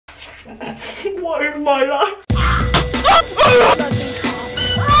What is my life?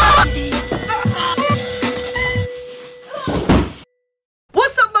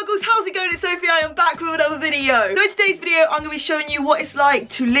 What's up, muggles? How's it going? It's Sophie. I am back with another video. So in today's video, I'm going to be showing you what it's like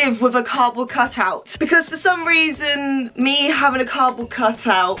to live with a cardboard cutout. Because for some reason, me having a cardboard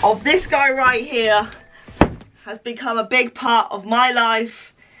cutout of this guy right here has become a big part of my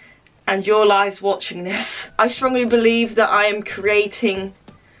life and your lives watching this. I strongly believe that I am creating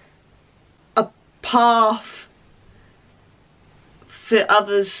a path for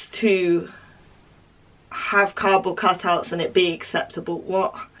others to have cardboard cutouts and it be acceptable.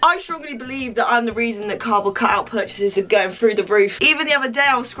 What? I strongly believe that I'm the reason that cardboard cutout purchases are going through the roof. Even the other day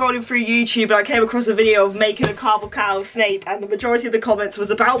I was scrolling through YouTube and I came across a video of making a cardboard cutout of Snape, and the majority of the comments was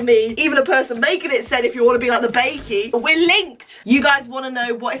about me. Even the person making it said, if you want to be like the BakeyFilms, we're linked. You guys want to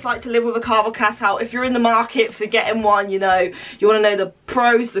know what it's like to live with a cardboard cutout. If you're in the market for getting one, you know, you want to know the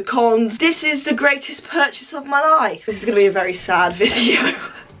pros, the cons. This is the greatest purchase of my life. This is going to be a very sad video.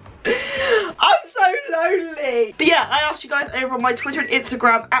 I'm so lonely. But yeah, I asked you guys over on my Twitter and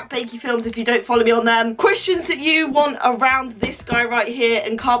Instagram at BakeyFilms, if you don't follow me on them, questions that you want around this guy right here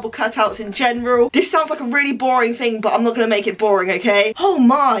and cardboard cutouts in general. This sounds like a really boring thing, but I'm not going to make it boring, okay? Oh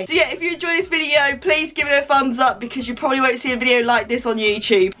my. So yeah, if you enjoyed this video, please give it a thumbs up, because you probably won't see a video like this on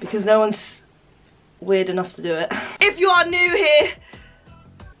YouTube, because no one's weird enough to do it. If you are new here,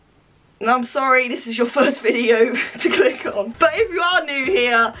 and I'm sorry this is your first video to click on, but if you are new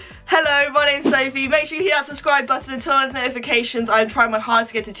here, hello, my name's Sophie. Make sure you hit that subscribe button and turn on notifications. I'm trying my hardest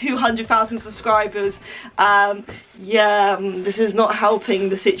to get to 200,000 subscribers. This is not helping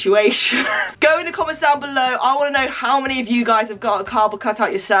the situation. Go in the comments down below. I want to know how many of you guys have got a cardboard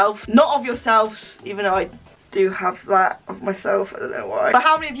cutout yourself. Not of yourselves, even though I do have that of myself, I don't know why. But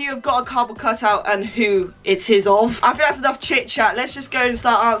how many of you have got a cardboard cutout and who it is of? I think that's enough chit chat. Let's just go and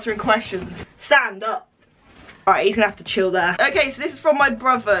start answering questions. Stand up. Alright, he's gonna have to chill there. Okay, so this is from my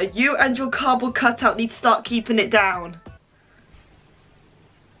brother. You and your cardboard cutout need to start keeping it down.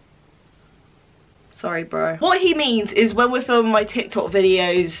 Sorry, bro. What he means is when we're filming my TikTok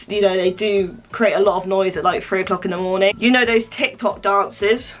videos, you know, they do create a lot of noise at like 3 o'clock in the morning. You know those TikTok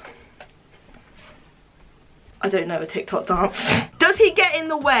dances? I don't know a TikTok dance. Does he get in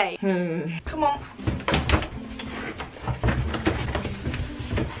the way? Come on.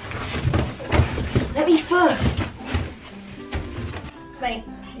 Let me first. Snape,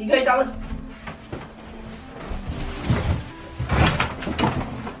 you go down this.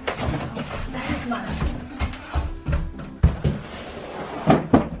 Stairs, man.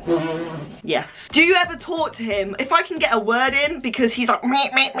 Yes. Do you ever talk to him? If I can get a word in, because he's like meh,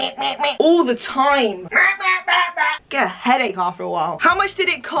 meh, meh, meh, meh, all the time. Get a headache after a while. How much did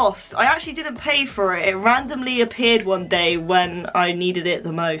it cost? I actually didn't pay for it. It randomly appeared one day when I needed it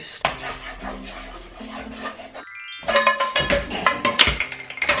the most.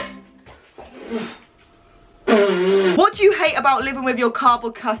 What do you hate about living with your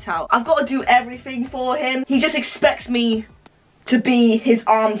cardboard cutout? I've got to do everything for him. He just expects me to be his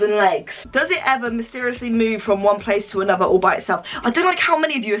arms and legs. Does it ever mysteriously move from one place to another all by itself? I don't like how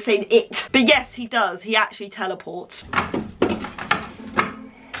many of you are saying it, but yes, he does. He actually teleports.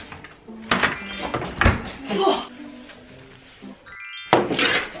 Oh.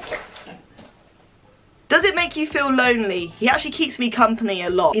 Does it make you feel lonely? He actually keeps me company a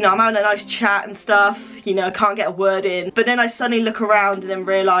lot. You know, I'm having a nice chat and stuff. You know, I can't get a word in. But then I suddenly look around and then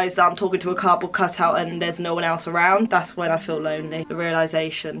realise that I'm talking to a cardboard cutout and there's no one else around. That's when I feel lonely. The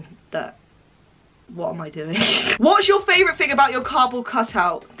realisation that, what am I doing? What's your favourite thing about your cardboard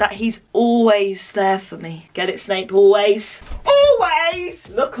cutout? That he's always there for me. Get it, Snape? Always. Always!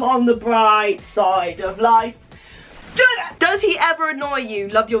 Look on the bright side of life. Does he ever annoy you?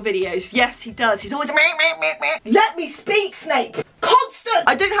 Love your videos. Yes, he does. He's always meh, meh, meh, meh. Let me speak, Snape. Constant.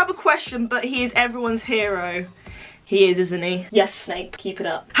 I don't have a question, but he is everyone's hero. He is, isn't he? Yes, Snape. Keep it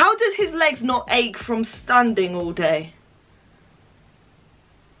up. How does his legs not ache from standing all day?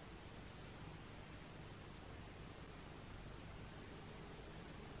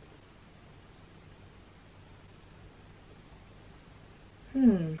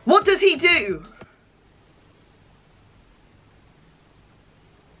 What does he do?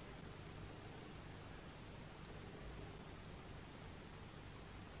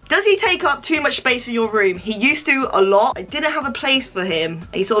 Does he take up too much space in your room? He used to a lot. I didn't have a place for him.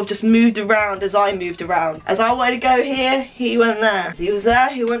 He sort of just moved around as I moved around. As I wanted to go here, he went there. As he was there,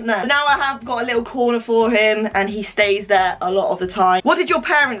 he went there. But now I have got a little corner for him and he stays there a lot of the time. What did your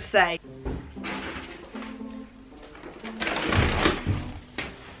parents say?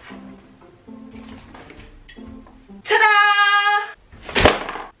 Ta-da!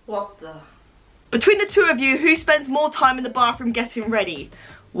 What the? Between the two of you, who spends more time in the bathroom getting ready?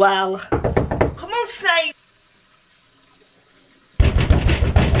 Well, come on, Snape.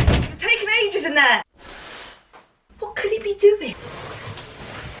 You're taking ages in there. What could he be doing?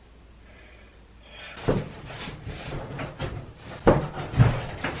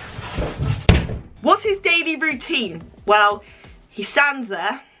 What's his daily routine? Well, he stands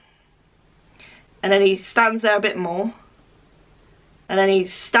there, and then he stands there a bit more, and then he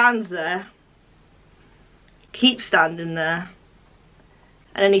stands there, keeps standing there,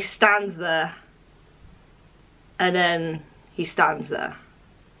 and then he stands there, and then he stands there.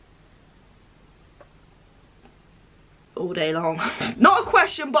 All day long. Not a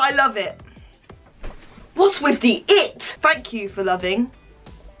question, but I love it. What's with the it? Thank you for loving,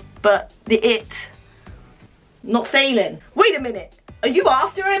 but the it not failing. Wait a minute, are you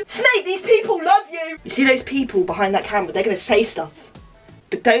after him? Snape, these people love you. You see those people behind that camera, they're gonna say stuff.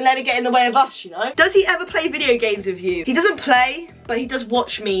 But don't let it get in the way of us, you know? Does he ever play video games with you? He doesn't play, but he does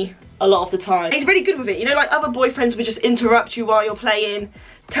watch me a lot of the time. He's really good with it. You know, like other boyfriends would just interrupt you while you're playing,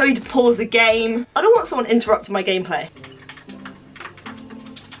 tell you to pause the game. I don't want someone interrupting my gameplay.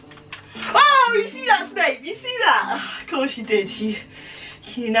 Oh, you see that, Snape? You see that? Of course you did. You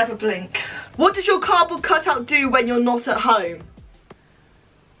never blink. What does your cardboard cutout do when you're not at home?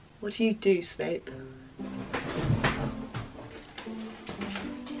 What do you do, Snape?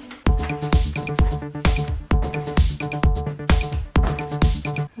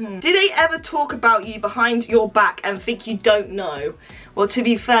 Do they ever talk about you behind your back and think you don't know? Well, to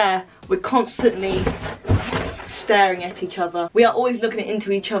be fair, we're constantly staring at each other. We are always looking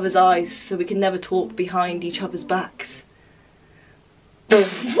into each other's eyes, so we can never talk behind each other's backs. What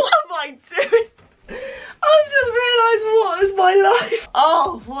am I doing? I've just realised what is my life.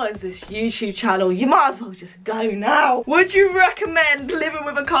 Oh, what is this YouTube channel? You might as well just go now. Would you recommend living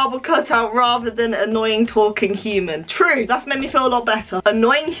with a cardboard cutout rather than an annoying talking human? True, that's made me feel a lot better.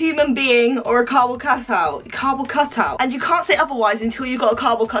 Annoying human being or a cardboard cutout? Cardboard cutout. And you can't say otherwise until you've got a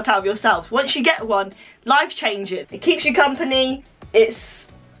cardboard cutout of yourselves. Once you get one, life's changing. It keeps you company. It's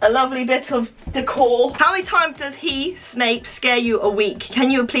a lovely bit of decor. How many times does he, Snape, scare you a week?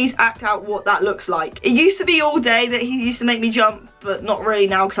 Can you please act out what that looks like? It used to be all day that he used to make me jump, but not really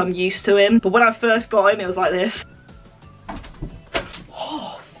now because I'm used to him. But when I first got him, it was like this.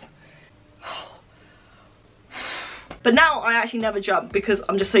 But now I actually never jump because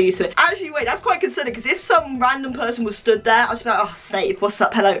I'm just so used to it. Actually, wait, that's quite concerning because if some random person was stood there, I'd just be like, oh, Snape, what's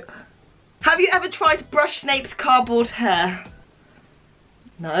up, hello. Have you ever tried to brush Snape's cardboard hair?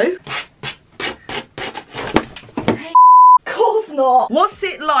 No. Of course not. What's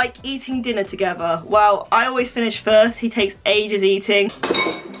it like eating dinner together? Well, I always finish first. He takes ages eating.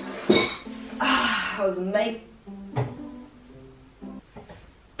 Ah, that was amazing.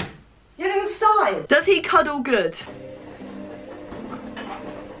 You don't even start. Does he cuddle good?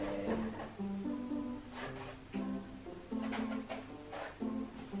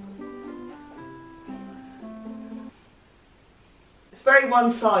 It's very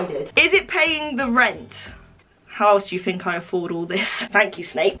one-sided. Is it paying the rent? How else do you think I afford all this? Thank you,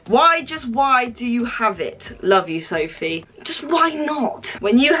 Snape. Why, just why do you have it? Love you, Sophie. Just why not?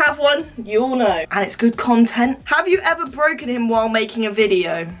 When you have one, you all know. And it's good content. Have you ever broken him while making a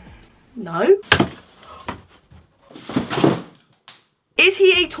video? No. Is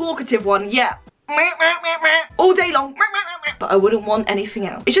he a talkative one? Yeah. All day long. But I wouldn't want anything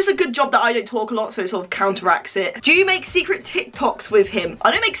else. It's just a good job that I don't talk a lot, so it sort of counteracts it. Do you make secret TikToks with him?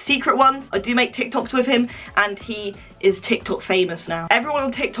 I don't make secret ones. I do make TikToks with him, and he is TikTok famous now. Everyone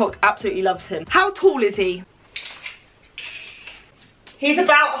on TikTok absolutely loves him. How tall is he? He's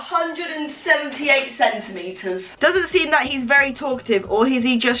about 178 centimetres. Doesn't seem that he's very talkative, or is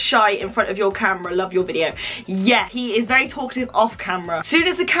he just shy in front of your camera? Love your video. Yeah, he is very talkative off camera. As soon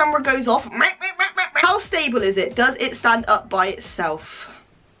as the camera goes off, how stable is it? Does it stand up by itself?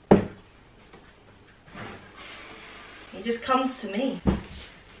 He just comes to me.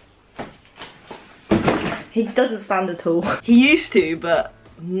 He doesn't stand at all. He used to, but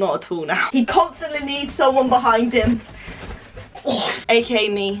not at all now. He constantly needs someone behind him. Oh, aka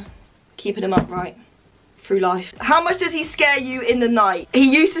me, keeping him upright through life. How much does he scare you in the night?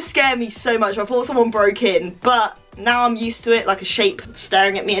 He used to scare me so much. I thought someone broke in, but now I'm used to it, like a shape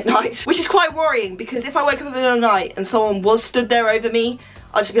staring at me at night, which is quite worrying because if I wake up in the middle of the night and someone was stood there over me,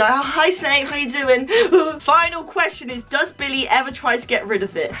 I'd just be like, oh, hi Snape, how you doing? Final question is, does Billy ever try to get rid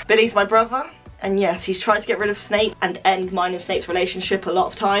of it? Billy's my brother. And yes, he's tried to get rid of Snape and end mine and Snape's relationship a lot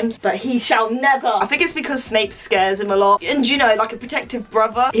of times, but he shall never. I think it's because Snape scares him a lot. And you know, like a protective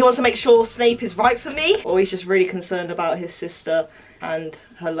brother, he wants to make sure Snape is right for me, or he's just really concerned about his sister and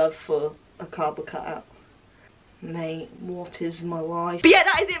her love for a cardboard cutout. Mate, what is my life? But yeah,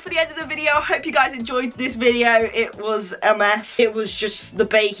 that is it for the end of the video. I hope you guys enjoyed this video. It was a mess. It was just the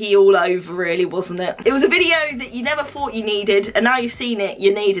bakey all over, really, wasn't it? It was a video that you never thought you needed, and now you've seen it,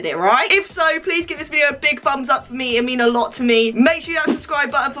 you needed it, right? If so, please give this video a big thumbs up for me. It means a lot to me. Make sure you hit that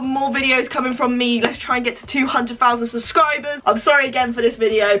subscribe button for more videos coming from me. Let's try and get to 200,000 subscribers. I'm sorry again for this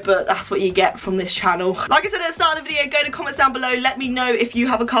video, but that's what you get from this channel. Like I said at the start of the video, go in the comments down below. Let me know if you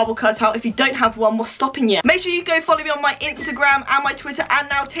have a cardboard cutout. If you don't have one, what's stopping you? Make sure you go follow me on my Instagram and my Twitter and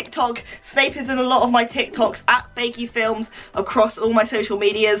now TikTok. Snape is in a lot of my TikToks at BakeyFilms across all my social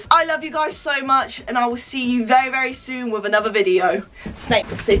medias. I love you guys so much, and I will see you very, very soon with another video. Snape,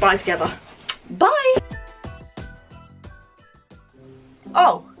 let's say bye together. Bye!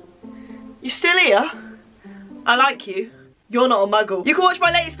 Oh, you're still here? I like you. You're not a muggle. You can watch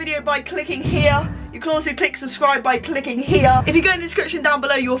my latest video by clicking here. You can also click subscribe by clicking here. If you go in the description down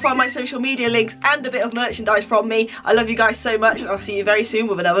below, you will find my social media links and a bit of merchandise from me. I love you guys so much, and I'll see you very soon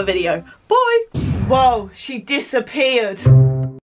with another video. Bye! Whoa, she disappeared.